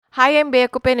Hi, I'm Bea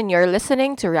Kupin, and you're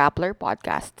listening to Rappler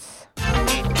Podcasts.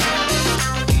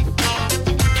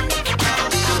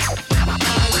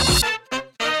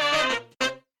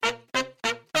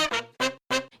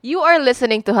 You are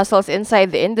listening to Hustles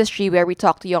Inside the Industry, where we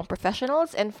talk to young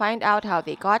professionals and find out how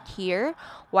they got here,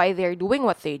 why they're doing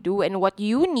what they do, and what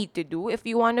you need to do if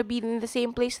you want to be in the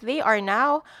same place they are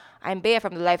now. I'm Bea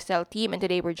from the Lifestyle team, and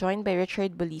today we're joined by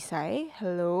Richard Bulisay.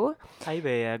 Hello. Hi,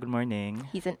 Bea. Good morning.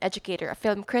 He's an educator, a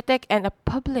film critic, and a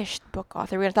published book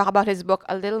author. We're going to talk about his book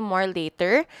a little more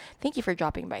later. Thank you for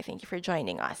dropping by. Thank you for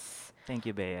joining us. Thank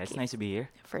you, Bea. It's Okay. nice to be here.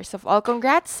 First of all,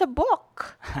 congrats sa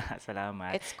book.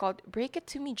 Salamat. It's called Break It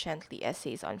to Me Gently: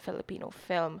 Essays on Filipino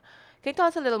Film. Can you tell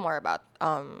us a little more about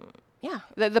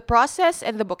the process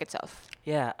and the book itself?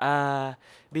 Yeah,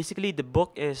 basically, the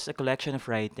book is a collection of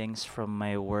writings from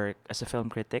my work as a film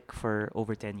critic for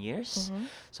over 10 years. Mm-hmm.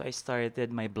 So I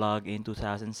started my blog in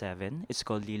 2007. It's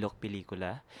called Lilok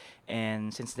Pelikula.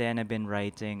 And since then, I've been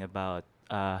writing about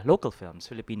local films,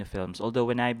 Filipino films. Although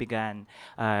when I began,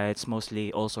 it's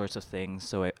mostly all sorts of things.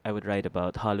 So I would write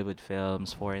about Hollywood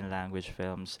films, foreign language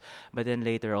films. But then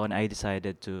later on, I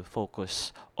decided to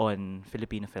focus on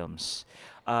Filipino films.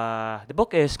 The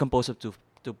book is composed of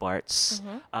two parts,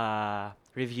 Mm-hmm.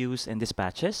 reviews and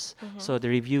dispatches. Mm-hmm. So the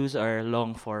reviews are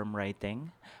long form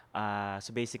writing.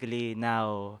 So basically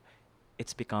now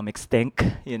it's become extinct,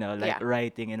 like Yeah.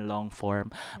 writing in long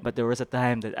form. But there was a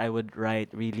time that I would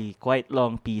write really quite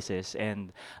long pieces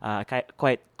and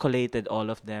quite collated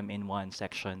all of them in one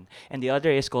section. And the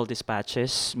other is called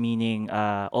dispatches, meaning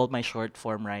all my short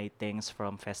form writings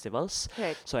from festivals.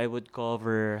 Right. So I would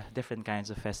cover different kinds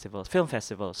of festivals, film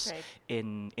festivals Right.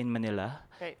 in Manila,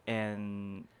 Right.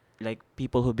 and like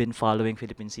people who've been following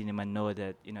Philippine cinema know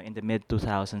that in the mid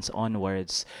 2000s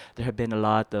onwards there have been a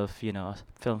lot of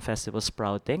film festivals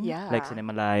sprouting, like Yeah.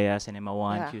 Cinemalaya, Cinema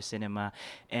One, Yeah. Q Cinema.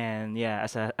 And yeah,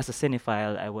 as a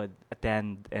cinephile, I would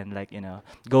attend and like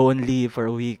go and leave for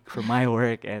a week from my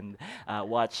work and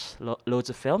watch loads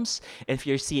of films. If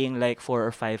you're seeing like 4 or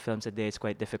 5 films a day, it's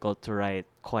quite difficult to write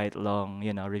quite long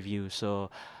reviews. So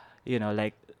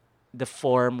like the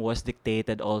form was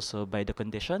dictated also by the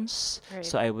conditions. Right.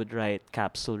 So I would write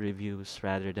capsule reviews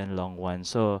rather than long ones.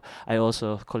 So I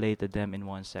also collated them in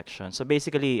one section. So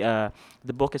basically,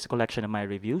 the book is a collection of my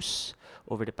reviews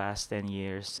over the past 10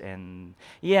 years. And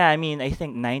yeah, I mean, I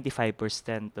think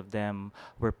 95% of them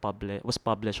was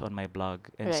published on my blog,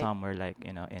 and Right. some were like,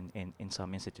 in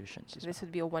some institutions as This well.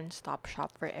 would be a one-stop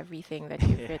shop for everything that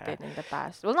you've Yeah. written in the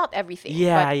past. Well, not everything,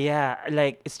 Yeah, but yeah.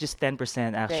 Like it's just 10%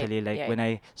 right. actually. Like Yeah. when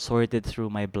I sorted through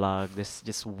my blog, there's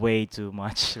just way too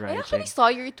much I actually writing. saw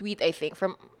your tweet, I think,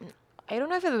 from I don't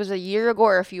know if it was a year ago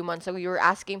or a few months ago. You were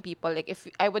asking people like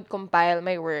if I would compile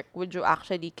my work, would you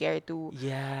actually care to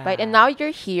buy it? And Yeah. now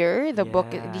you're here. The book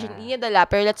is Yeah. hindi niya dala,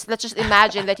 pero let's just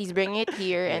imagine that he's bringing it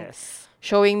here and Yes.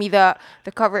 showing me the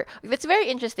cover. It's very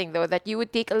interesting though that you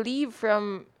would take a leave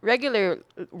from regular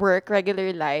work,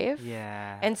 regular life,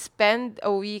 Yeah. and spend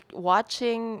a week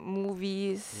watching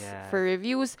movies Yeah. for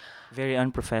reviews. Very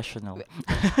unprofessional.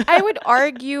 I would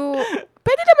argue,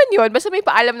 pwede naman yun, basta may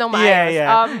paalam ng Yeah, maayos.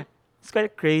 yeah. It's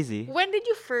quite crazy. When did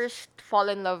you first fall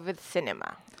in love with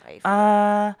cinema? I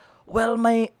feel. Well,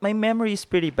 my memory is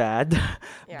pretty bad,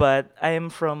 Yeah. but I am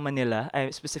from Manila.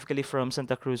 I'm specifically from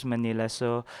Santa Cruz, Manila.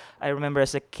 So I remember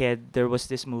as a kid there was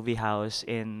this movie house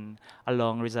in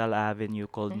along Rizal Avenue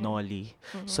called Mhm. Noli.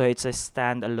 So Mhm. it's a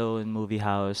standalone movie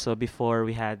house. So before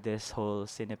we had this whole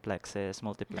cineplexes,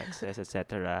 multiplexes,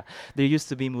 etc. There used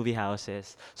to be movie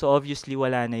houses. So obviously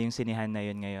wala na yung sinihan na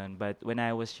yun ngayon. But when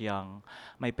I was young,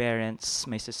 my parents,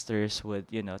 my sisters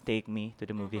would, take me to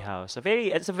the movie Mhm. house.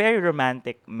 It's a very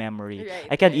romantic memory. Right,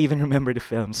 I can't right. even remember the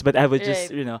films, but I would just,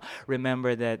 Right.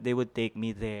 remember that they would take me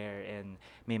there and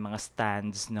may mga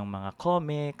stands ng mga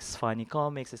comics, funny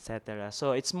comics, etc.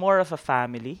 So it's more of a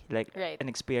family, like Right. an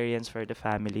experience for the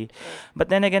family. Right. But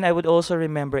then again, I would also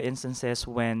remember instances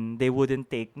when they wouldn't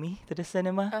take me to the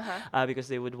cinema Uh-huh. because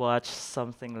they would watch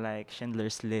something like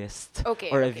Schindler's List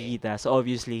Okay, or okay. Evita. So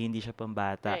obviously, hindi siya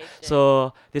pambata. Right, right. So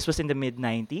this was in the mid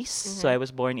 90s. So Mhm. I was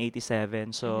born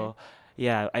 87. So Mhm.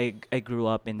 yeah, I grew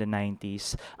up in the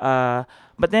 90s.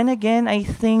 But then again, I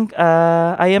think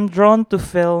I am drawn to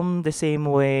film the same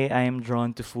way I am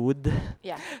drawn to food.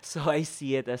 Yeah. So I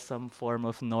see it as some form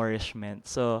of nourishment.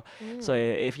 So Mm.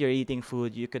 if you're eating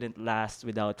food, you couldn't last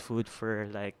without food for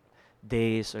like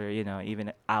days or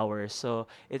even hours. So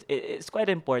it's quite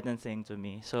an important thing to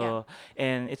me. Yeah. So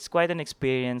and it's quite an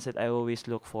experience that I always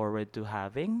look forward to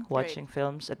having Right. watching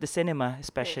films at the cinema, Right.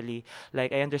 especially.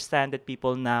 Like I understand that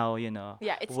people now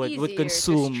Yeah, it's would easier to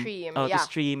consume stream. to Yeah.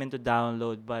 stream and to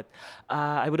download, but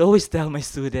I would always tell my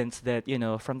students that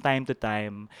from time to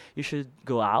time you should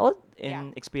go out Yeah.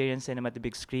 and experience cinema at the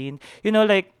big screen.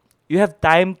 Like you have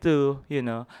time to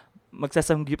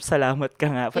magsasamgyup salamat ka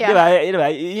nga. Di Yeah. ba? Di ba?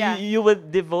 Yeah. You would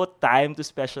devote time to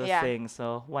special Yeah. things.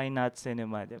 So why not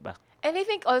cinema, di ba? And I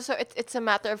think also it's a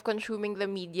matter of consuming the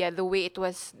media the way it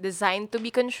was designed to be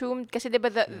consumed. Kasi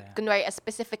diba Yeah. kunwari, a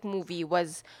specific movie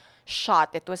was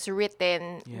shot, it was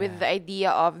written with the Yeah. idea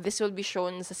of this will be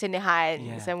shown sa sinehan,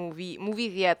 Yeah. sa movie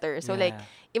theater. So like,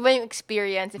 Yeah. iba yung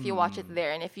experience if you watch it Mm.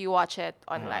 there and if you watch it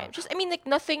online. Yeah. Just, I mean, like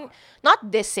nothing,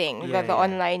 not dissing Yeah, the yeah.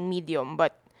 online medium,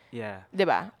 but, Yeah.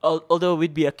 diba? Although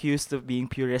we'd be accused of being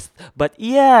purist, but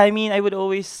yeah, I mean, I would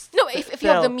always No, if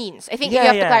you have the tell- means. I think Yeah, you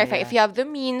have to yeah, clarify. yeah. If you have the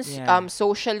means, Yeah.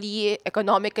 socially,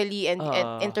 economically, and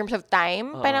in terms of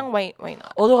time, parang why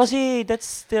not? Although kasi that's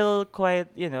still quite,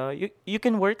 you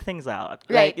can work things out.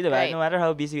 Right, Like, di ba, right. no matter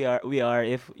how busy we are,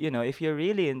 if you're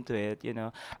really into it,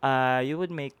 you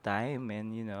would make time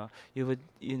and, you would,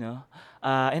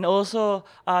 and also,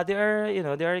 there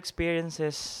are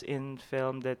experiences in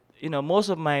film that, most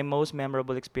of my most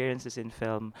memorable experiences in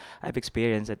film I've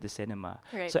experienced at the cinema.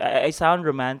 Right. So I sound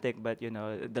romantic, but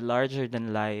the larger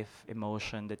than life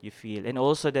emotion that you feel, and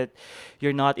also that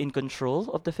you're not in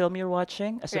control of the film you're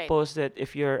watching, as Right. opposed that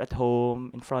if you're at home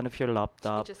in front of your You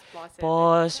laptop, just pause it.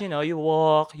 pause, you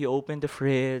walk, you open the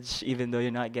fridge, even though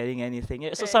you're not getting anything.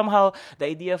 So Right. somehow the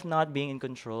idea of not being in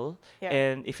control, Yeah.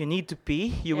 and if you need to pee,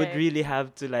 you would Right. really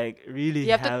have to really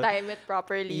You have to time it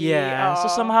properly. yeah. So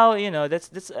somehow,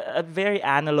 that's a very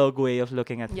analog way of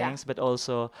looking at Yeah. things, but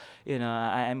also,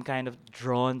 I'm kind of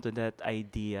drawn to that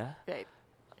idea. Right.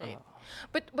 Right.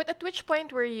 Uh, But at which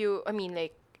point were you? I mean,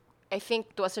 like, I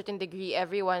think to a certain degree,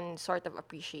 everyone sort of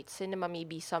appreciates cinema.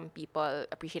 Maybe some people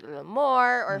appreciate a little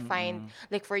more, or find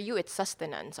like for you, it's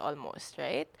sustenance almost,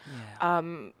 right? Yeah.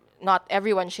 Not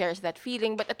everyone shares that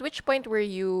feeling. But at which point were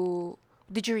you?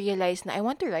 Did you realize na I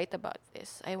want to write about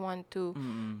this? I want to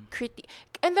critique.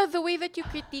 And the way that you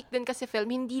critique din kasi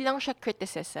film, hindi lang siya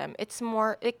criticism. It's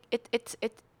more like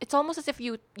it's almost as if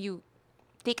you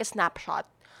take a snapshot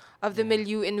of the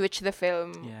milieu in which the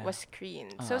film Yeah. was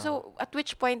screened. So at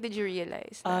which point did you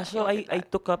realize that So you wanted I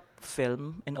that? took up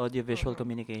film and audiovisual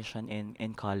communication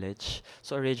in college.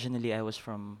 So originally I was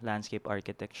from landscape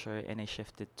architecture and I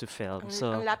shifted to film.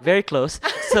 So ang lapit. very close.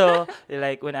 So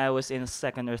like when I was in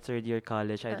second or third year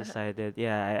college, I decided,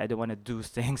 I don't want to do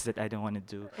things that I don't want to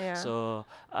do. Yeah. So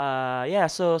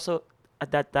so at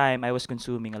that time I was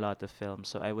consuming a lot of film.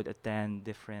 So I would attend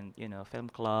different, film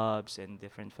clubs and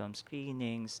different film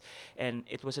screenings, and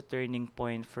it was a turning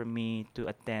point for me to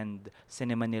attend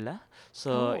Cinema Manila.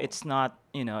 So Oh. it's not,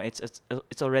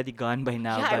 it's already gone by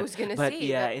now. Yeah, I but was gonna but say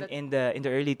yeah, that- in the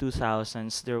early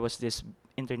 2000s there was this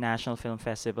international film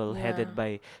festival headed Yeah. by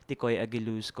Ticoy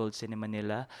Aguiluz called Cinema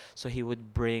Manila. So he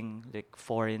would bring like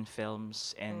foreign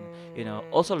films and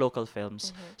also local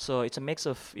films. So it's a mix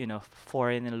of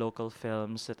foreign and local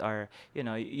films that are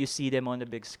you see them on the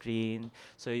big screen.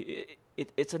 So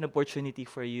it's an opportunity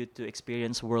for you to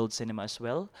experience world cinema as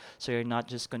well. So you're not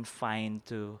just confined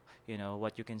to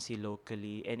what you can see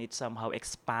locally, and it somehow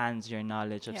expands your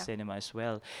knowledge of Yeah. cinema as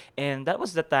well. And that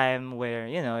was the time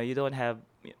where you don't have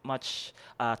much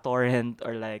torrent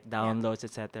or like downloads,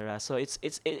 etc. So it's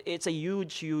a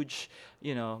huge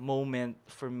moment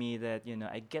for me that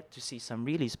I get to see some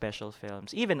really special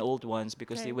films, even old ones,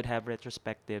 because they Right. would have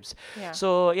retrospectives. Yeah.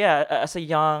 So yeah, as a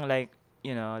young like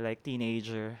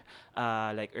teenager,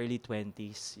 like early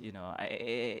 20s,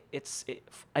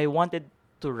 I wanted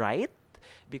to write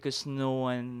because no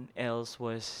one else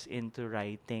was into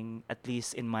writing, at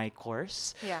least in my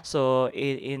course. Yeah. So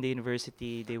in the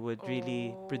university, they would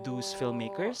really produce Oh,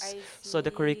 filmmakers. I So the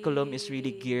curriculum is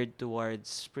really see. geared towards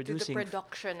To the producing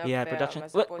production of yeah, film production,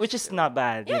 as which opposed is to- not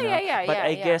bad, Yeah, yeah, But yeah,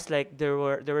 I yeah. guess like there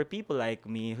were people like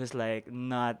me who's like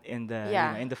not in the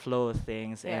Yeah. in the flow of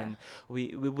things, Yeah. and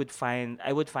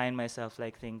I would find myself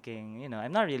like thinking,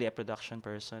 I'm not really a production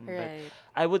person, but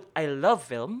Right. I love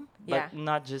film, but Yeah.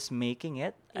 not just making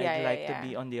it, Yeah, I'd yeah, like to yeah.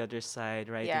 be on the other side,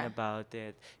 writing Yeah. about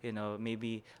it.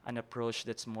 Maybe an approach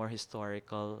that's more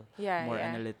historical, Yeah, more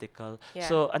yeah. analytical. Yeah.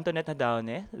 So Antoinette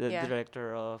Nadaone, the Yeah.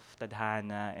 director of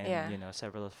Tadhana and Yeah.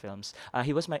 several films,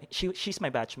 she's my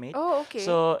batchmate. Oh, okay.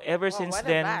 So ever Wow, since what a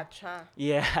then, batch, huh?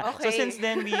 yeah. So since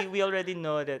Okay. then we already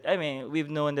know that. I mean, we've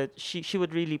known that she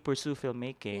would really pursue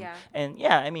filmmaking, Yeah. and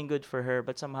yeah, I mean, good for her.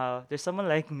 But somehow there's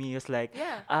someone like me who's like,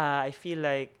 Yeah. I feel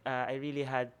like I really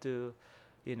had to,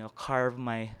 carve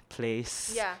my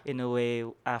place Yeah. in a way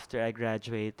after I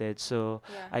graduated. So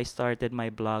Yeah. I started my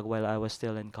blog while I was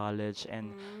still in college,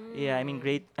 and yeah, I mean, Mm.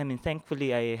 great. I mean,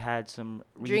 thankfully I had some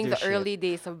During the readership. early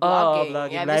days of Oh, blogging.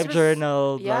 blogging, Yeah, this Live was Journal,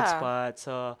 yeah. Blogspot.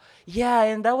 So, yeah,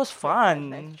 and that was Oh my God,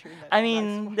 life fun. journal I and mean,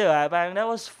 blogspot. diba, parang that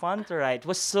was fun to write. It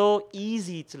was so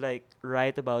easy to like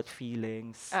write about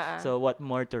feelings. Uh-uh. So what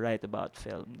more to write about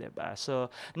film, diba?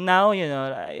 So now,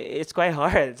 it's quite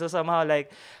hard. So somehow like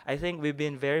I think we've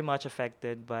been very much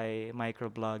affected by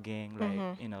microblogging, like,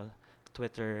 Mm-hmm.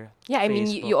 Twitter, Yeah, I mean,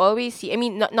 you Facebook. always see. I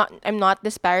mean, not. I'm not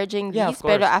disparaging Yeah, of these,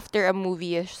 but course. after a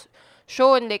movie is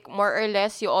shown, like more or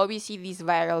less, you always see these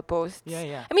viral Yeah, posts.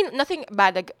 yeah. I mean, nothing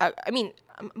bad. I mean,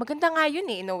 maganda nga yun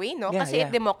eh, in a way, no? Yeah, Kasi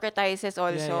it yeah. democratizes Yeah,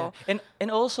 yeah. also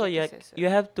And also yeah, you criticism.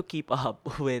 have to keep up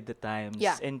with the times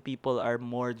Yeah, and people are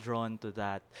more drawn to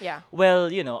that. yeah.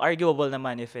 Well, arguable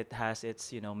naman if it has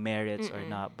its, merits or Mm-mm.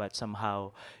 not, but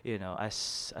somehow,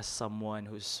 as someone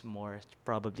who's more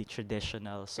probably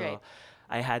traditional, Right. so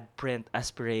I had print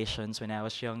aspirations when I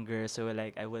was younger, so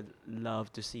like I would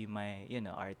love to see my,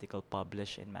 article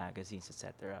published in magazines,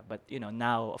 etc. But,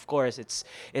 now of course it's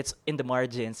in the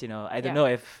margins, I don't Yeah. know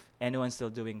if anyone's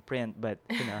still doing print, but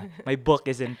my book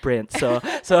is in print, so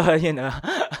so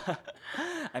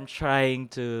I'm trying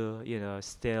to It's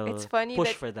still funny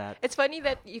push that for that. it's funny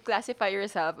that you classify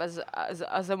yourself as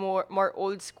a more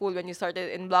old school when you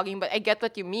started in blogging, but I get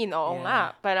what you mean. Oo Yeah. nga,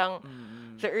 parang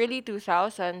Mm-mm. the early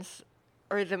 2000s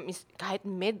or kahit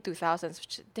mid 2000s,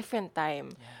 which is a different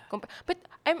time. Yeah. But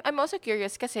I'm also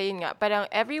curious kasi yun nga,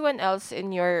 parang everyone else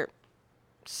in your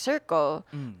circle,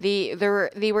 Mm.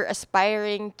 they were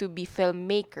aspiring to be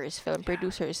filmmakers, film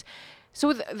producers.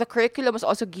 So the curriculum was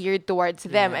also geared towards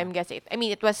them, Yeah. I'm guessing. I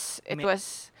mean, it was I it mean,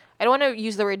 was I don't want to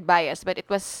use the word bias, but it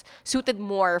was suited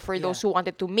more for yeah. those who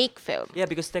wanted to make film. Yeah,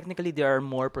 because technically there are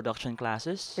more production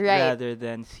classes Right. rather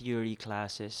than theory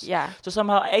classes. Yeah. So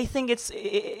somehow I think it's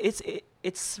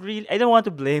really, I don't want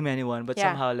to blame anyone, but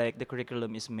Yeah. somehow like the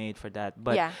curriculum is made for that.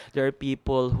 But Yeah. there are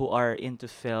people who are into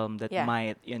film that Yeah.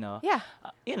 might, Yeah.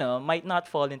 might not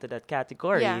fall into that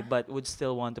category, Yeah. but would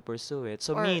still want to pursue it.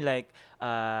 So Or me, like,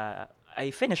 I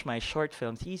finished my short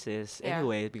film thesis Yeah.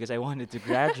 anyway because I wanted to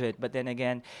graduate. But then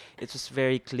again, it was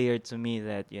very clear to me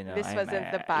that This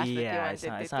wasn't the path that you yeah, it's wanted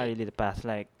not, to it's not take. really the path.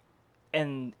 Like,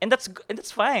 and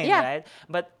that's fine, Yeah. right?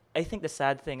 But I think the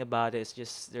sad thing about it is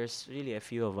just there's really a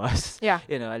few of us. Yeah.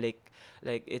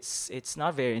 Like it's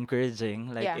not very encouraging.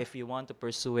 Like Yeah. if you want to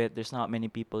pursue it, there's not many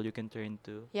people you can turn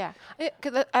to. Yeah.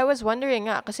 'Cause I was wondering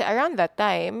nga, kasi around that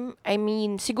time, I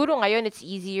mean, siguro ngayon it's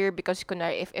easier because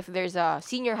if there's a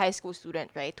senior high school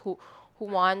student, right, who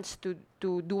wants to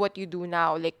do what you do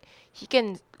now, like, he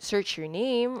can search your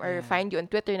name or Yeah. find you on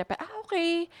Twitter na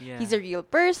okay, he's Yeah. a real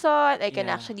person, I can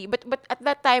Yeah. actually, but at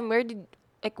that time, where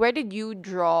did you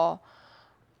draw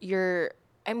your,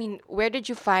 I mean, where did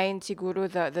you find siguro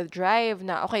the drive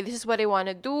na, okay, this is what I want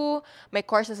to do. My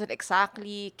course doesn't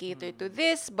exactly cater to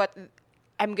this, but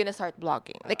I'm gonna start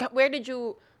blogging. Like, where did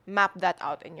you map that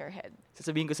out in your head?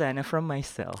 Sasabihin ko sana from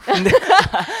myself. No,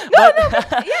 But no,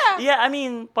 but yeah. yeah, I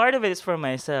mean, part of it is from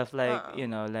myself. Like,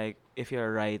 Uh-uh. like if you're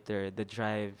a writer, the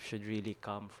drive should really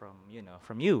come from,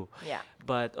 from you. Yeah.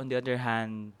 But on the other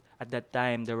hand, at that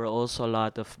time, there were also a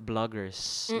lot of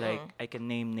bloggers. Like, Mm-mm. I can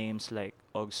name names like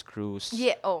Ogs Cruz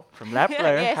Yeah. Oh. from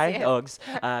Rappler. Yes, Hi, yes. Ogs.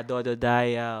 Dodo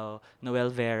Dayao,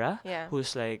 Noel Vera, Yeah.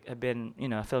 who's like, have been,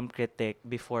 a film critic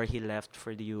before he left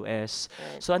for the US.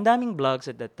 Right. So, ang daming blogs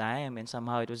at that time, and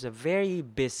somehow it was a very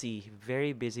busy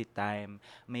time.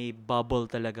 May bubble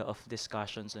talaga of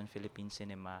discussions on Philippine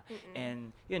cinema.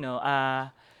 And,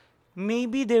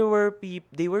 maybe they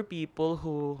were people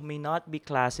who may not be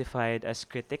classified as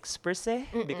critics per se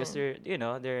because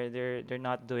Mm-mm. they're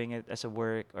not doing it as a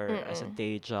work or as a Mm-mm.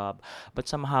 day job, but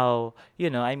somehow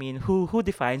I mean who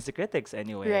defines the critics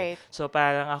anyway. Right. So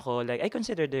parang ako, like, I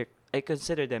consider I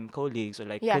consider them colleagues or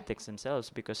like Yeah. critics themselves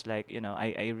because like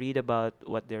I read about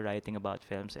what they're writing about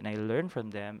films and I learn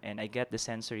from them and I get the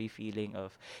sensory feeling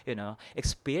of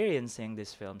experiencing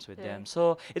these films with them. Right.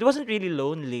 So it wasn't really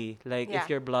lonely like Yeah. if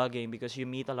you're blogging because you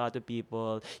meet a lot of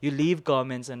people, you leave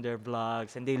comments on their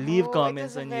blogs and they leave Oh,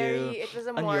 comments on you, it was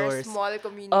a on more yours. small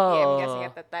community, I'm guessing Oh,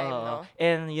 at the time, no?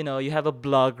 and you have a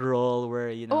blog role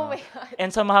where Oh my god.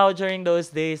 and somehow during those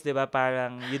days, 'di ba,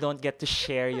 parang you don't get to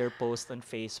share your post on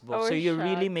Facebook. So Oh you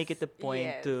really make shucks. it a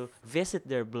point Yes. to visit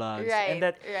their blogs. And Right,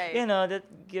 that, right. that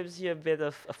gives you a bit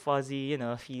of a fuzzy,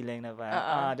 feeling na parang,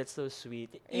 Uh-uh. that's so sweet.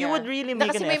 You Yeah. would really Na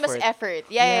make kasi an may mas effort. effort.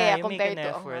 Yeah, yeah, Yeah, yeah. you make an Compared to,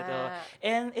 effort. nga.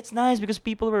 And it's nice because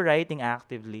people were writing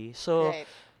actively. So Right.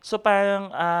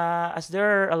 parang as there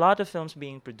are a lot of films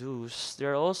being produced, there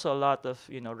are also a lot of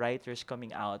writers coming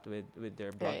out with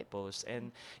their blog Right. posts, and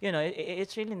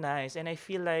it's really nice. And I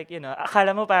feel like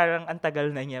akala mo parang ang tagal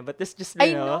na niya, but it's just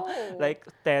I know. like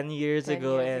 10 years 10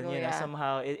 ago, years and ago, yeah.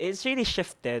 somehow it's really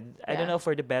shifted. I don't Yeah. know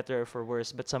for the better or for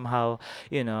worse, but somehow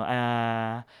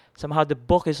somehow the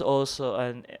book is also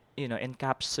an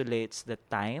encapsulates the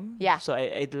time. Yeah. So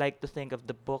I'd like to think of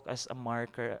the book as a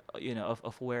marker,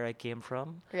 of where I came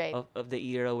from, Right. of the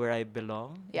era where I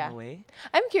belong Yeah. in a way.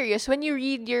 I'm curious, when you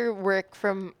read your work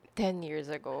from 10 years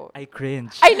ago, I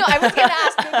cringe. I know, I was gonna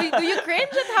ask, do you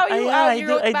cringe at how you, yeah, you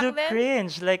wrote I back do then?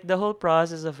 cringe. Like the whole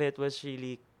process of it was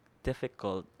really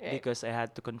difficult Right. because I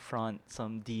had to confront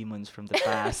some demons from the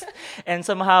past. And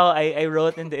somehow I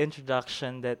wrote in the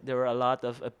introduction that there were a lot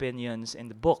of opinions in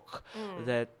the book Mm.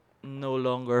 that no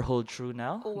longer hold true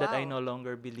now, Oh, that I wow. no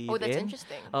longer believe Oh, that's in.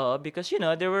 interesting. Because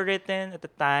they were written at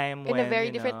a time In when a very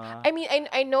different. I mean,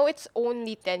 I know it's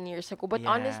only 10 years ago, but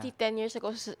Yeah. honestly, 10 years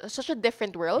ago, such a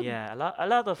different world. yeah, a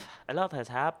lot has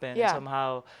happened. Yeah.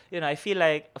 Somehow, I feel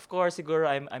like, of course, siguro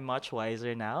I'm much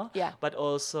wiser now. Yeah. But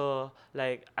also,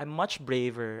 like, I'm much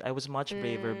braver. I was much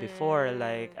braver before.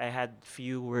 Like, I had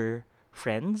fewer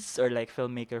friends or like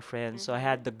filmmaker friends. So I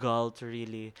had the gall to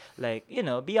really like,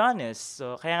 be honest.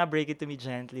 So kaya nga Break It To Me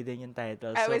Gently din yung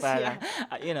title. I So was- parang,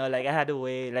 yeah. like I had a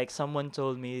way, like someone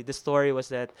told me, the story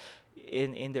was that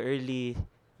in the early,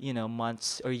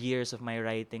 months or years of my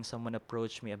writing, someone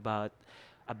approached me about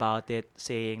it,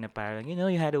 saying na parang,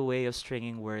 you had a way of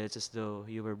stringing words as though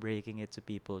you were breaking it to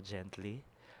people gently.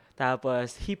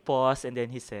 Tapos, he paused and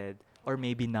then he said, or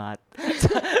maybe not.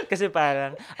 Kasi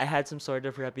parang, I had some sort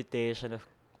of reputation of,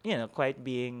 quite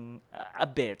being a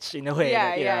bitch in a way. Yeah,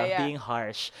 that, yeah, yeah. being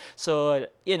harsh. So,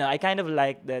 I kind of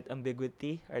like that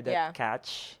ambiguity or that Yeah.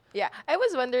 catch. Yeah, I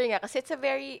was wondering, kasi it's a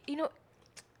very,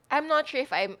 I'm not sure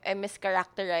if I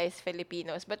mischaracterize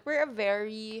Filipinos, but we're a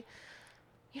very,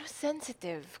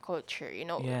 sensitive culture.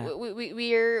 Yeah.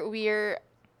 We're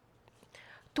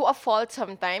to a fault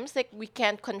sometimes. Like we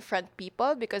can't confront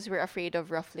people because we're afraid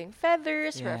of ruffling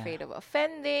feathers. We're Yeah. afraid of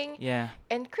offending. Yeah.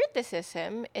 And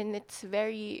criticism, and it's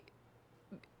very.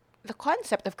 The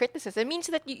concept of criticism means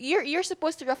that you're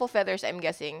supposed to ruffle feathers. I'm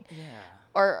guessing. Yeah.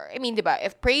 Or I mean, diba?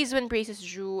 If praise when praise is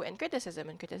due and criticism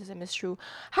is true,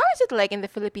 how is it like in the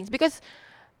Philippines? Because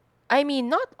I mean,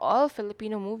 not all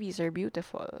Filipino movies are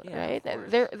beautiful, Yeah, right? of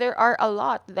course. There are a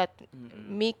lot that Mm-mm.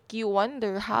 make you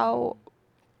wonder how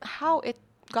it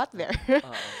got there. Oo.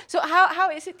 So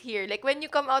how is it here? Like when you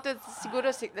come out with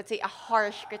siguro let's say a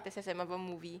harsh criticism of a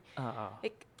movie, Oo.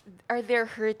 like are there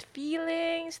hurt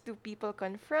feelings? Do people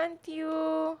confront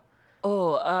you?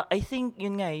 Oh, I think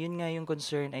yun nga yung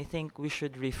concern. I think we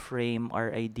should reframe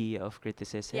our idea of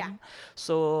criticism. Yeah.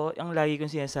 So, ang lagi kong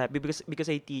sinasabi, because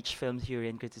I teach film theory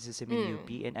and criticism in Mm. UP,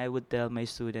 and I would tell my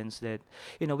students that,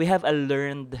 we have a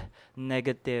learned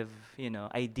negative,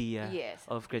 idea Yes,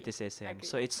 of criticism. agree.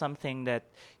 So, it's something that,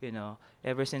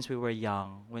 ever since we were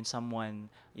young, when someone,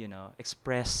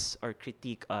 express or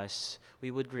critique us,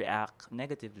 we would react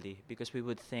negatively because we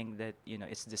would think that,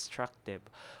 it's destructive.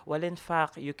 Well, in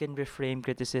fact, you can reframe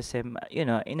criticism,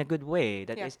 in a good way.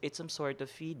 That Yeah. it's some sort of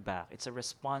feedback. It's a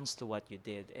response to what you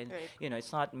did. And, Right.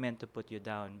 it's not meant to put you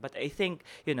down. But I think,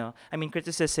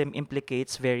 criticism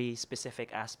implicates very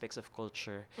specific aspects of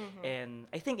culture. Mhm. And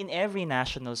I think in every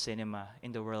national cinema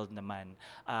in the world naman,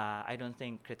 I don't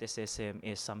think criticism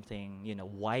is something,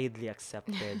 widely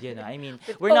accepted. I mean,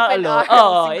 With we're not open alone.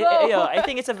 arms, go. I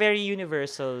think it's a very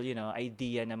universal,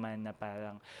 idea naman na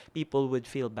parang people would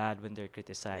feel bad when they're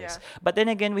criticized. Yeah. But then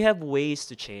again, we have ways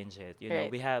to change it. Right.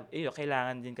 We have,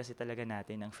 kailangan din kasi talaga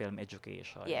natin ng film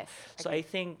education. Yes. So I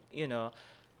think,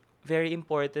 very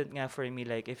important nga for me,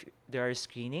 like if there are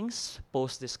screenings,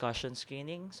 post-discussion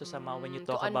screenings. So somehow when you To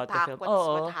talk about the unpack film,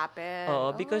 what happened.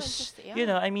 Oh, because interesting,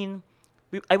 yeah. I mean,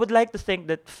 I would like to think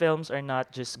that films are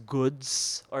not just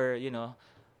goods or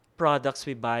products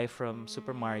we buy from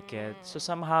supermarket. So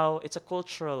somehow it's a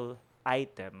cultural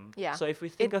item. Yeah. So if we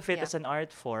think It of it yeah. as an art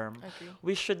form, Agree.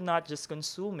 we should not just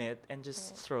consume it and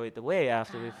just throw it away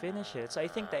after we finish it. So I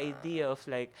think the idea of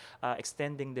like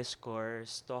extending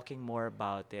discourse, talking more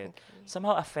about it, Agree.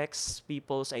 somehow affects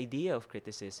people's idea of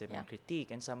criticism Yeah. and critique,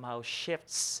 and somehow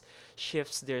shifts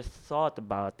their thought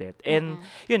about it. And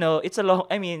Mm-mm. it's a long.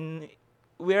 I mean,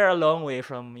 we're a long way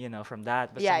from from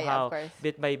that, but Yeah, yeah, of somehow course.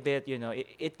 bit by bit,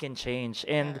 it can change.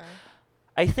 And Uh-uh.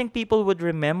 I think people would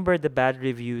remember the bad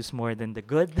reviews more than the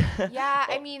good. Yeah,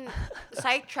 I Oh, mean,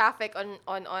 site traffic on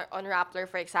Rappler,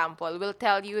 for example, will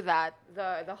tell you that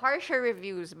the harsher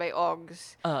reviews by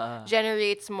Ogs uh,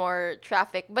 generates more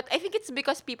traffic. But I think it's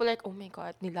because people are like, oh my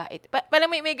God, nilait.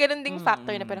 Parang may ganun ding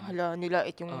factor na parang, mm, hala,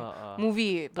 nilait yung uh,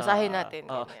 movie. Basahin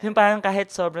natin. Yung Ganyan. parang kahit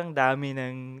sobrang dami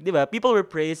ng, di ba, people were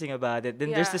praising about it.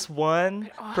 Then there's Yeah. this one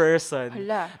Ah, person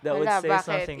hala, that would hala, say bakit?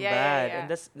 something Yeah, yeah, bad. yeah.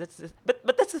 And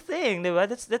but that's the thing, di ba?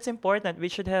 That's important. We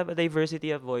should have a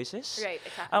diversity of voices. Right,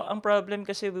 exactly. Ang problem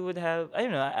kasi we would have, I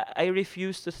don't know, I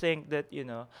refuse to think that,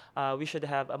 we should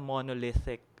have a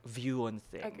monolithic view on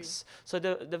Agree. things. So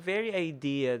the very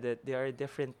idea that there are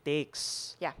different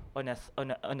takes Yeah. on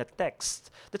a text,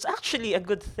 that's actually a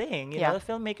good thing. Yeah.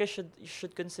 Filmmakers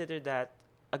should consider that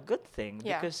a good thing,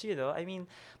 Yeah. because I mean,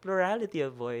 plurality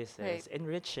of voices, Right.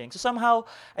 enriching. So somehow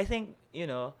I think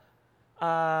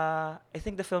I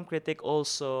think the film critic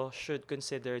also should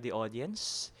consider the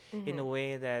audience in a Mhm.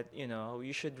 way that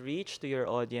you should reach to your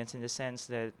audience in the sense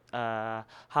that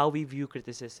how we view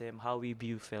criticism, how we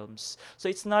view films. So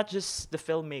it's not just the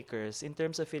filmmakers. In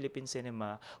terms of Philippine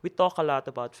cinema, we talk a lot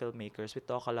about filmmakers, we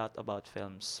talk a lot about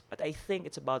films, but I think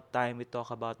it's about time we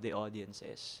talk about the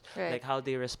audiences, Right. like how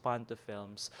they respond to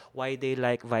films, why they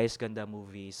like Vice Ganda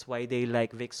movies, why they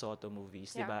like Vic Soto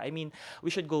movies, Yeah. diba? I mean,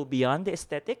 we should go beyond the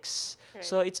aesthetics. Right.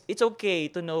 So it's okay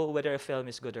to know whether a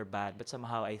film is good or bad, but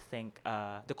somehow I think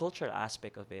the cultural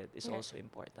aspect of it is Yeah. also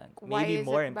important. Why Maybe is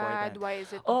more it bad? important. Why is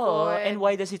it Oh, good? and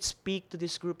why does it speak to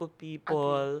this group of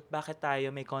people? Bakit tayo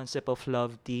may concept of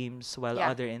love teams while Yeah.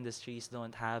 other industries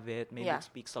don't have it? Maybe Yeah. it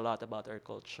speaks a lot about our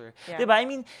culture. Yeah. Diba? I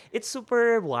mean, it's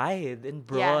super wide and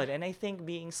broad, Yeah. and I think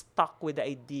being stuck with the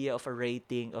idea of a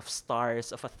rating of stars,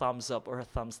 of a thumbs up or a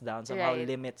thumbs down somehow Right.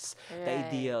 limits the Right.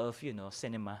 idea of,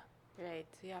 cinema. Right,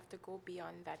 so you have to go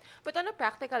beyond that. But on a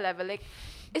practical level, like,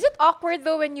 is it awkward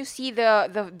though when you see the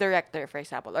director, for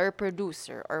example, or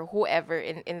producer or whoever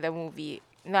in the movie,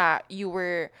 na you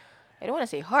were, I don't want to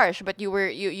say harsh, but you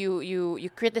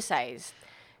criticized.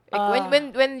 Like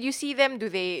when you see them, do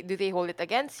they hold it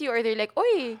against you, or they're like,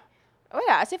 oy,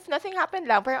 wala, as if nothing happened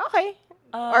lang, parang okay.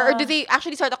 Or do they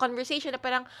actually start a conversation na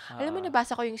parang, alam mo, Ah.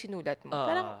 nabasa ko yung sinulat mo.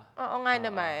 Parang, oo nga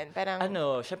naman. Parang,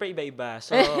 Syempre iba-iba.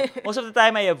 So, most of the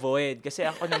time I avoid kasi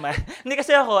ako naman, hindi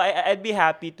kasi ako, I'd be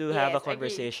happy to have Yes, a agree.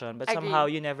 conversation, but Agree. somehow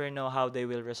you never know how they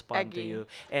will respond to Agree. you,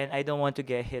 and I don't want to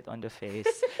get hit on the face.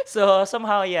 So,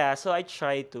 somehow, yeah, so I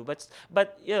try to, but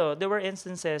there were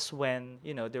instances when,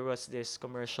 there was this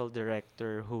commercial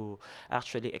director who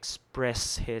actually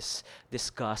expressed his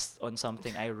disgust on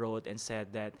something I wrote and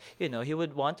said that, he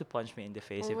would want to punch me in the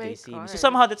face Oh if my they see me. So God.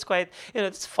 somehow that's quite,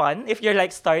 it's fun if you're like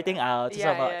starting out. So Yeah,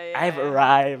 somehow, yeah, yeah, I've yeah.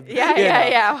 arrived. Yeah, you yeah, know.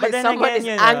 yeah. But then Someone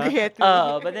again, is angry at me.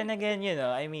 But then again,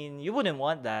 I mean, you wouldn't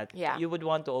want that. Yeah. You would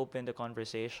want to open the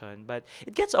conversation, but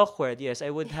it gets awkward. Yes,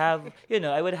 I would have,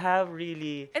 I would have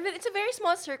really. And then it's a very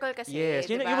small circle kasi. Yes,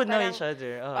 you diba? would know Parang, each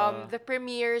other. The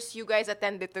premieres you guys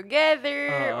attended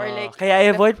together, or like Kaya I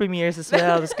the- avoid premieres as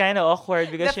well. It's kind of awkward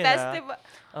the because festival.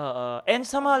 and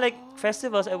somehow like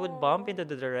festivals, I would bump into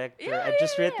the director. Yeah, I've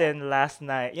just yeah, yeah. written last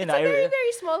night. It's a very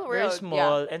very small world. very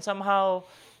small, and somehow,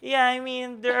 yeah. I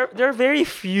mean, there are very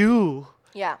few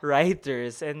Yeah.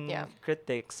 writers and Yeah.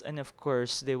 critics, and of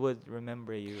course, they would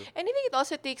remember you. And I think it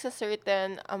also takes a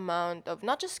certain amount of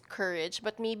not just courage,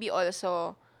 but maybe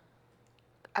also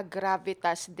a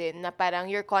gravitas din na parang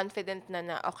you're confident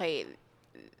na okay,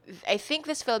 I think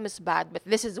this film is bad, but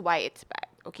this is why it's bad.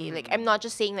 Okay, like I'm not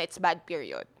just saying that it's bad.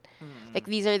 Period. Like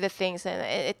these are the things, and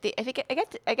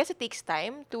I guess it takes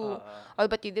time to. Oh,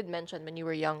 but you did mention when you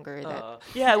were younger that.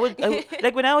 Yeah,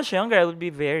 like when I was younger, I would be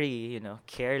very,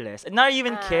 careless. And not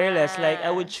even careless, like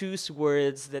I would choose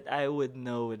words that I would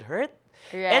know would hurt.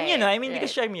 And I mean,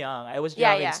 because I'm young, I was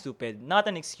Yeah, young yeah. and stupid. Not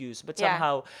an excuse, but Yeah.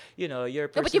 somehow,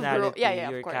 your but you've grown- personality, yeah, yeah,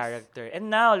 of your course. character.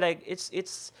 And now, like,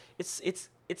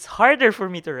 it's harder for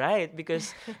me to write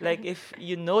because, like, if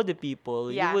you know the people,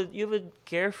 Yeah. you would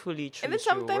carefully choose And then your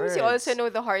sometimes you words. also know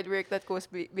the hard work that goes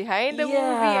behind the movie,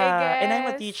 I guess. And I'm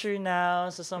a teacher now,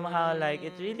 so somehow like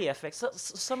it really affects. So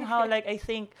somehow like I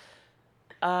think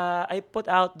I put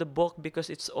out the book because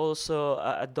it's also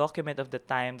a document of the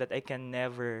time that I can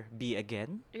never be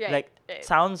again. Right, Like, right.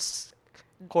 sounds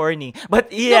corny, but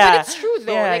No, but yeah, it's true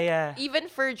though. yeah, Like yeah. even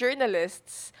for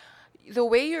journalists, the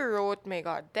way you wrote, my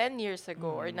God, 10 years ago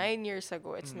or Mm. 9 years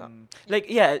ago, it's not. Like,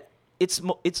 yeah, it's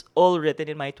all written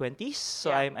in my 20s,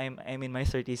 so Yeah. I'm in my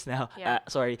 30s now. Yeah.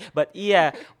 Sorry, but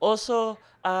yeah, also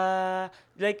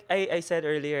like I said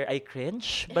earlier, I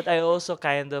cringe, but I also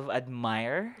kind of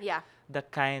admire Yeah. the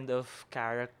kind of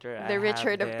character I The have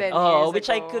Richard of then. 10 Oh, years ago. which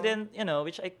I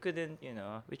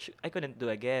couldn't do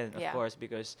again, of Yeah. course,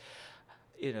 because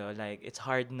like it's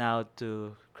hard now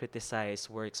to criticize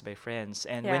works by friends.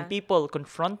 And when Yeah. people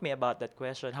confront me about that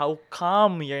question, how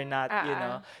come you're not,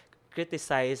 Uh-uh.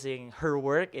 criticizing her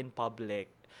work in public?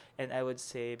 And I would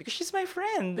say, because she's my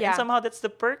friend. And Yeah. somehow that's the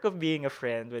perk of being a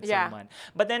friend with Yeah. someone.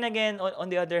 But then again, on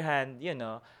the other hand,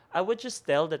 I would just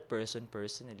tell that person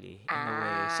personally in a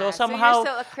way. So So you're somehow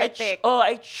still a critic.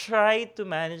 I try to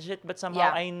manage it, but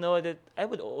somehow Yeah. I know that I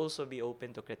would also be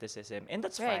open to criticism, and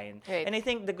that's Right, fine. right. And I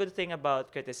think the good thing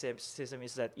about criticism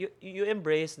is that you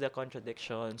embrace the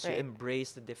contradictions, you Right.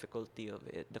 embrace the difficulty of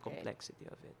it, the Right. complexity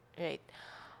of it. Right.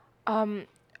 Um,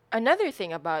 Another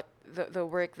thing about the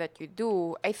work that you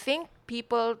do, I think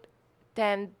people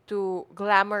tend to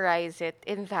glamorize it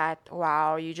in that,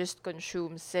 wow, you just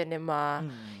consume cinema.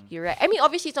 You're right. I mean,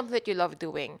 obviously, it's something that you love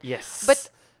doing. Yes. But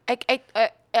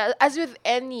as with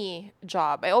any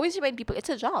job, I always remind people it's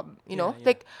a job, you know? Yeah.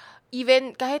 Like,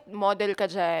 even kahit model ka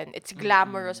dyan, it's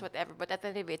glamorous, whatever, but at the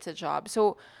end of it, it's a job.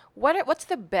 So, what's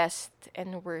the best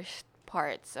and worst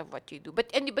parts of what you do?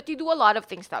 But you do a lot of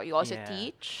things now. You also Yeah,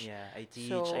 teach. Yeah, I teach.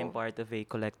 So- I'm part of a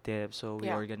collective, so we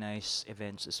Yeah. organize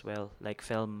events as well, like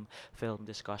film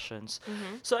discussions.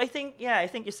 Mhm. So I think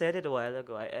you said it a while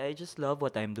ago. I just love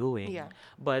what I'm doing. Yeah.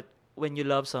 But when you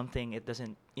love something, it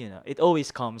doesn't, it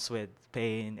always comes with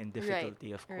pain and Right,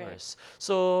 difficulty, of right. course.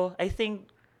 So I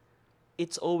think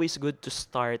it's always good to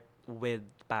start with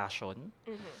passion.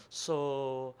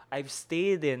 So I've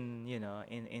stayed in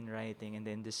writing in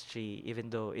the industry, even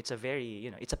though it's a very,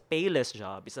 it's a payless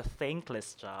job, it's a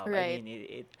thankless job. I Right.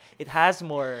 mean, it has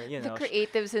more, The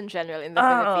creatives in general in the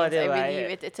Oh, Philippines, I diba?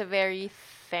 believe it's a very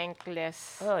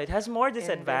thankless. Oh, it has more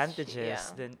Industry,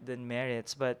 disadvantages yeah. than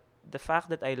merits, but the fact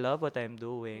that I love what I'm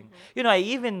doing, I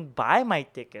even buy my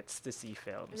tickets to see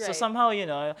films. So Right. somehow,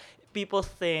 people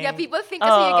think, Yeah, people think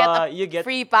kasi you get a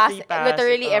free pass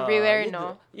literally everywhere,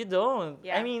 no? You don't.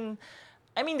 Yeah. I mean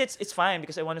it's fine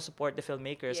because I want to support the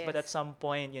filmmakers, but Yes. at some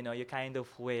point, you kind of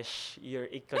wish your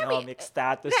I mean, economic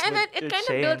status Yeah, and would it would kind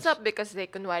of builds change. up because they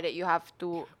kunwari you have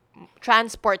to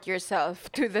transport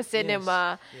yourself to the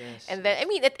cinema, yes, and then I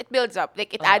mean it builds up,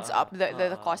 like it adds up the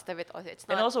uh. cost of it also. It's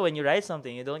And not also, when you write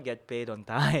something, you don't get paid on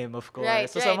time, of course.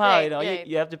 Right, So right, somehow, right, you, right.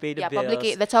 you have to pay the yeah,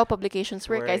 bills. that's how publications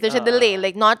work, guys. Work, There's a delay, uh-uh.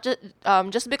 like not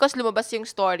just because lumabas yung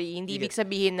story, hindi You ibig get-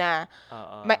 sabihin na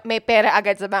Uh-uh. may pera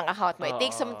agad sa bank account mo. It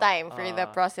takes some time for the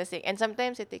uh-uh. processing, and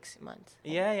sometimes it takes months.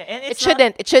 Yeah, yeah. And It it's not-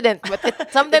 shouldn't, but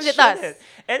sometimes it does. shouldn't.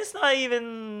 And it's not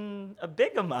even a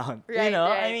big amount, Right, I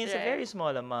right, mean, it's a right. very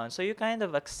small amount. So you kind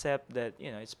of accept that,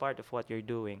 it's part of what you're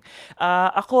doing.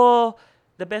 Ako,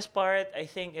 the best part, I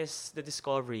think, is the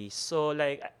discoveries. So,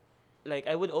 like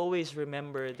I would always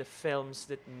remember the films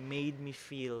that made me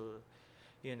feel,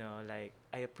 like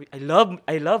I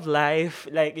love life,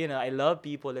 like, I love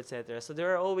people, etc. So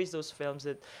there are always those films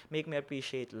that make me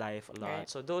appreciate life a lot. Right.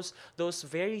 So those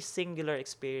very singular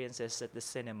experiences at the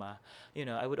cinema,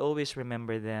 I would always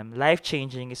remember them,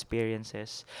 life-changing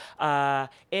experiences.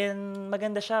 And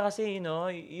maganda siya kasi,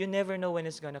 you never know when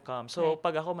it's gonna come. So Right.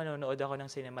 pag ako manonood ako ng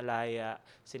Cinemalaya,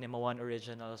 Cinema One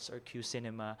Originals or Q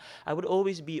Cinema, I would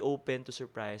always be open to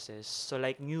surprises. So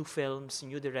like new films,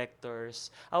 new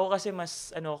directors. Ako kasi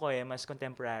mas mas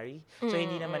contemporary. So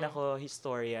hindi naman ako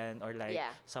historian or like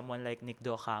Yeah. someone like Nick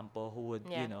Do Campo who would,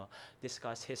 Yeah.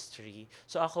 discuss history.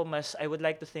 So ako I would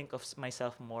like to think of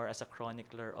myself more as a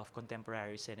chronicler of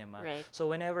contemporary cinema. Right. So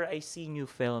whenever I see new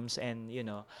films and,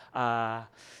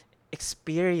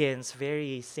 experience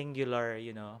very singular,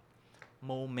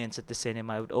 moments at the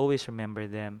cinema, I would always remember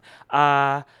them.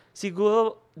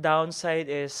 Siguro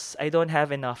downside is I don't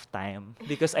have enough time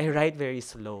because I write very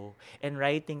slow and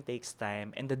writing takes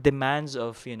time and the demands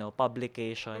of,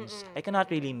 publications, I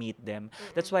cannot really meet them.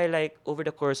 That's why like over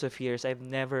the course of years, I've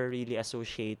never really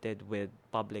associated with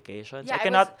publications. Yeah, I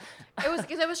cannot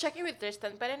because I was checking with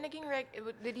Tristan, parang did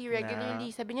he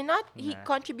regularly, Nah. sabi niya not, he Nah.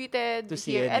 contributed To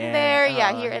here and CNN. there,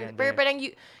 yeah, Oo, here here and and pero there. parang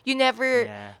you never,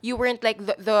 Yeah. you weren't like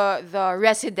the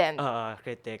resident.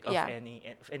 critic of Yeah.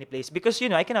 any place because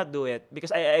I cannot do it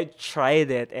because I tried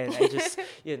it and I just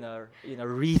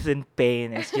wreath in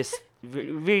pain. It's just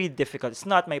very difficult. It's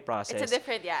not my It's a process.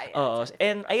 different, yeah, yeah. It's a different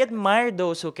And I process. admire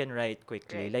those who can write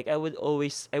quickly. Right. Like I would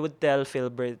tell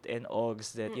Philbert and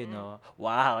Ogs that, Mm-mm.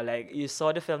 wow, like you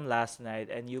saw the film last night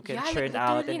and you can Yeah, churn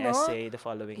out literally, an no? essay the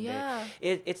following day. Yeah.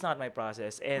 It's not my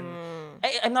process. And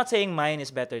Mm. I'm not saying mine is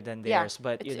better than Yeah. theirs,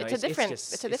 but It's a different,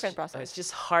 it's a different it's process.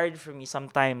 just hard for me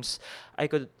sometimes. I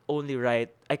could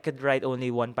write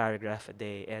only one paragraph a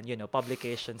day, and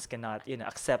publications cannot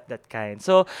accept that kind.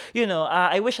 So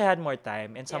I wish I had more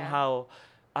time, and Yeah. somehow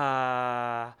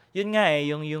yun nga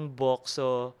yung book,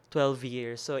 so 12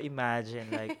 years. So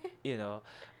imagine, like,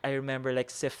 I remember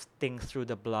like sifting through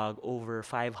the blog over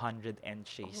 500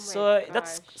 entries. Oh my So that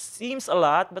gosh. seems a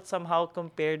lot, but somehow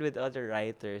compared with other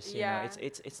writers, Yeah.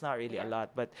 it's not really a Yeah.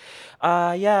 lot. But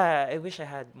yeah, I wish I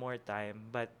had more time.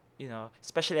 But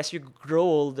especially as you grow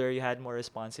older, you had more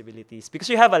responsibilities because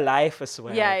you have a life as well.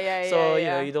 Yeah, yeah, yeah, So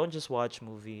yeah. you don't just watch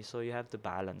movies. So you have to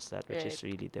balance that, which Right. is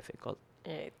really difficult.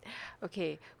 Right.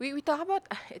 Okay. We talk about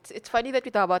it's funny that we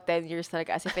talk about 10 years like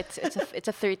as if it's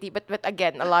a 30, but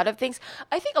again, a lot of things,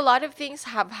 I think a lot of things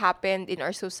have happened in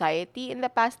our society in the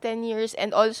past 10 years,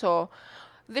 and also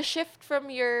the shift from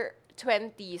your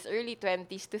 20s, early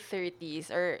 20s to 30s,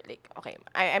 or like, okay,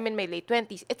 I'm in my late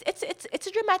 20s. It's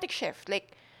a dramatic shift.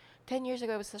 Like 10 years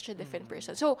ago I was such a different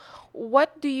person. So,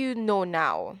 what do you know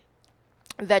now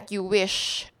that you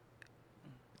wish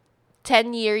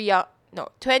 10-year young, no,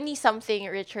 20 something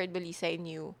Richard Belisay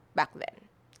knew back then?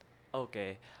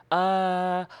 Okay.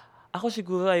 Ako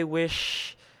siguro I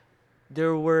wish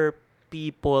there were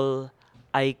people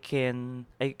I can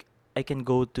I I can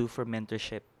go to for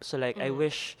mentorship. So like I Mm.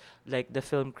 wish like the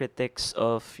film critics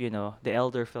of, the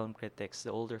elder film critics,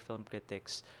 the older film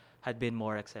critics had been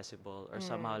more accessible, or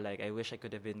somehow Mm. like I wish I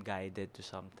could have been guided to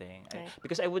something. Right.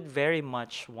 Because I would very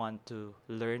much want to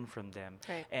learn from them.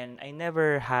 Right. And I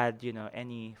never had,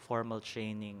 any formal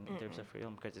training in terms Mm-mm. of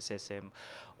film criticism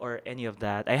or any of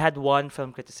that. I had one film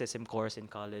criticism course in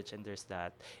college, and there's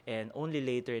that. And only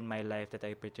later in my life that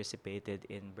I participated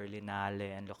in Berlinale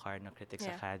and Locarno Critics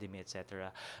Yeah. Academy, etc.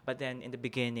 But then in the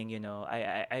beginning,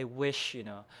 I wish,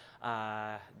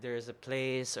 there's a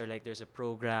place, or like there's a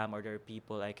program, or there are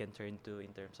people I can turn to in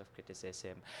terms of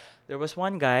criticism. There was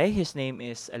one guy, his name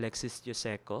is Alexis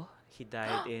Joseco. He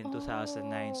died in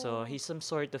 2009. So Oh. he's some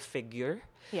sort of figure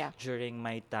Yeah. during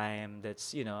my time,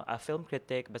 that's a film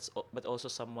critic, but also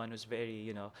someone who's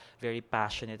very very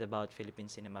passionate about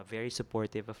Philippine cinema, very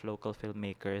supportive of local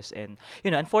filmmakers. And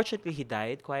unfortunately he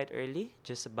died quite early,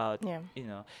 just about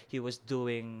Yeah. he was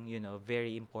doing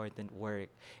very important work.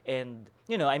 And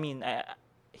I mean,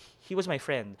 he was my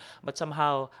friend, but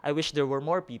somehow I wish there were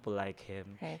more people like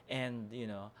him. Right. And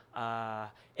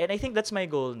and I think that's my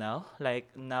goal now, like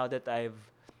now that I've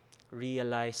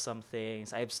realized some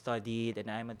things, I've studied, and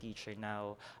I'm a teacher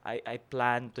now. I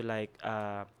plan to like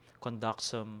conduct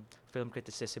some film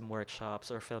criticism workshops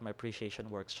or film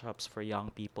appreciation workshops for young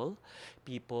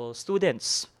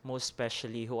students, most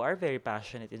especially, who are very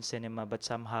passionate in cinema, but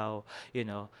somehow, you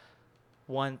know,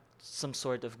 want some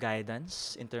sort of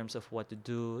guidance in terms of what to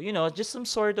do, just some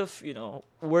sort of,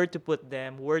 where to put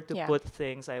them, where to Yeah. put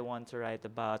things I want to write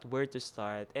about, where to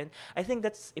start. And I think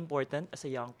that's important as a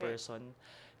young Right. person.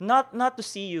 Not to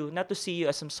see you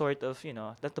as some sort of,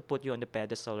 not to put you on the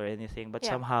pedestal or anything, but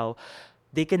Yeah. somehow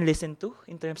they can listen to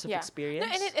in terms of Yeah. No, and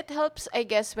experience. it helps, I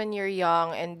guess, when you're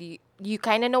young and you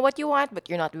kind of know what you want, but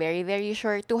you're not very, very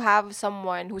sure, to have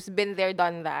someone who's been there,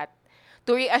 done that,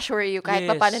 to reassure you kahit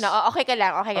pa paano na, Yes. "Oh, okay ka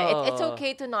lang, okay ka." It's Oo.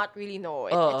 okay to not really know.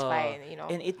 It's Oo. fine, you know?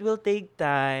 And it will take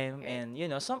time, Right. and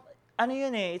ano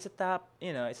yun eh, it's a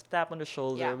tap on the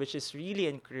shoulder, Yeah. which is really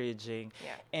encouraging.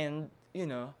 Yeah. And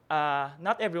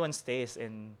not everyone stays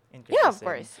in Yeah, of criticism.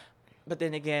 course. But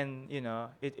then again,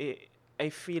 I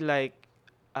feel like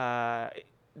uh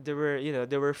there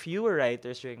were fewer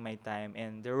writers during my time,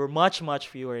 and there were much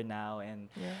fewer now. And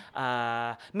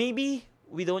Yeah. maybe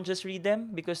we don't just read them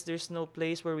because there's no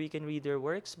place where we can read their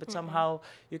works, but somehow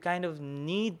you kind of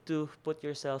need to put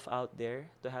yourself out there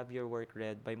to have your work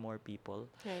read by more people,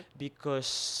 Right.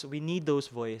 because we need those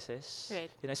voices.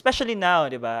 Right. Especially now,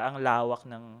 'di ba? Ang lawak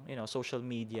ng, social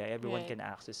media, everyone Right. can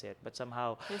access it. But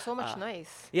somehow There's so much uh,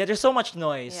 noise. yeah, there's so much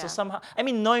noise. So Yeah. somehow, I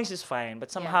mean, noise is fine, but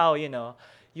Yeah. somehow,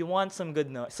 you want some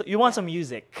good noise. So you want Yeah. some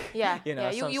music. Yeah, You know,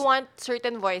 yeah. You some you want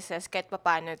certain voices kahit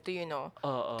papano to to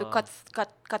Oo.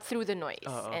 cut through the noise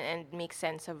Oo. and make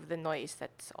sense of the noise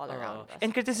that's all around us.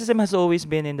 And criticism has always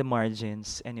been in the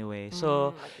margins anyway.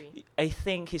 So Agree. I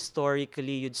think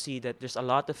historically you'd see that there's a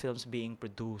lot of films being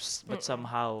produced, but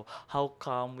somehow how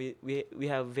come we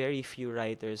have very few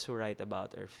writers who write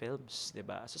about our films, 'di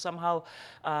ba? So somehow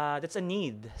that's a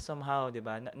need somehow, 'di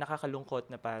ba?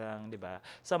 Nakakalungkot na parang, 'di ba?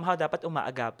 Somehow dapat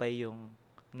umaagapay yung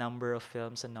number of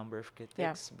films and number of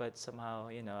Yeah. critics, but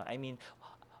somehow, I mean,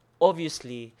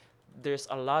 obviously there's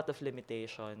a lot of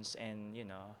limitations and,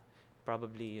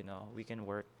 probably, we can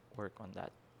work on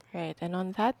that. Right. And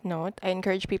on that note, I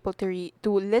encourage people to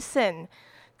listen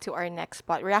to our next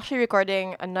pod. We're actually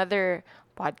recording another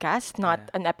podcast, not Yeah.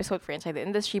 an episode for Inside the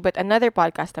Industry, but another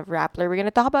podcast of Rappler. We're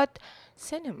gonna talk about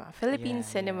cinema, Philippine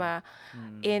Yeah, cinema,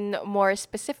 Mm. in more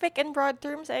specific and broad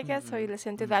terms, I guess. So you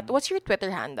listen to that. What's your Twitter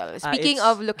handle? Speaking it's-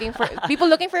 of looking for people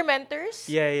looking for mentors.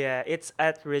 Yeah. It's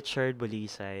at Richard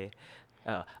Bulisay.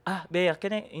 Bea,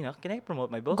 can I promote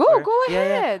my book? Go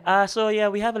Yeah. ahead. So yeah,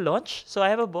 we have a launch. So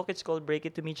I have a book. It's called Break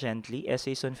It to Me Gently: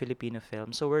 Essays on Filipino Film.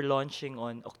 So we're launching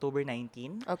on October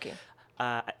 19 Okay.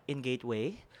 in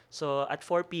Gateway. So at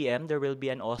 4 p.m. there will be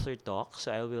an author talk. So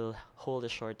I will hold a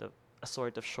sort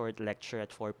of short lecture at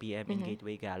 4 p.m. in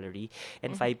Gateway Gallery,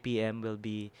 and 5 p.m. we'll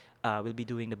be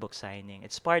doing the book signing.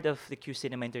 It's part of the Q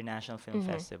Cinema International Film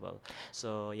Festival.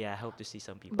 So yeah, I hope to see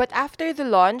some people. But there. after the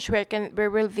launch, where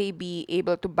will they be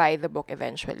able to buy the book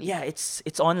eventually? Yeah, it's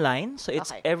online. So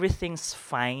it's Okay.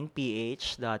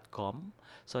 everythingsfineph.com.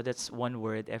 So that's one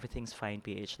word,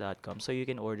 everythingsfineph.com. So you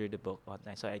can order the book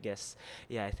online. So I guess,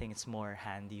 yeah, I think it's more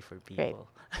handy for people.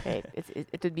 Right.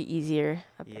 It would be easier,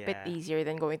 a bit Yeah. easier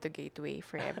than going to Gateway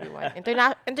for everyone.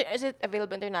 Is it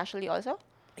available internationally also?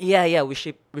 Yeah, we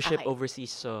ship Okay.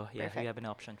 overseas. So yeah, Perfect. we have an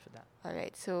option for that. All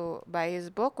right. So buy his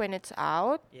book when it's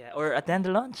out. Yeah, or attend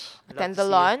the launch. I'd love Attend to the see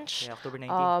you. launch. Yeah, October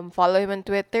 19th. Follow him on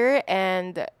Twitter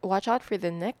and watch out for the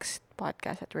next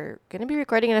podcast that we're gonna be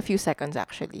recording in a few seconds,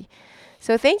 actually.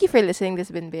 So thank you for listening. This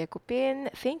has been Bea Kupin.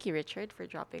 Thank you, Richard, for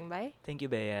dropping by. Thank you,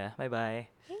 Bea. Bye-bye.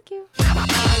 Thank you.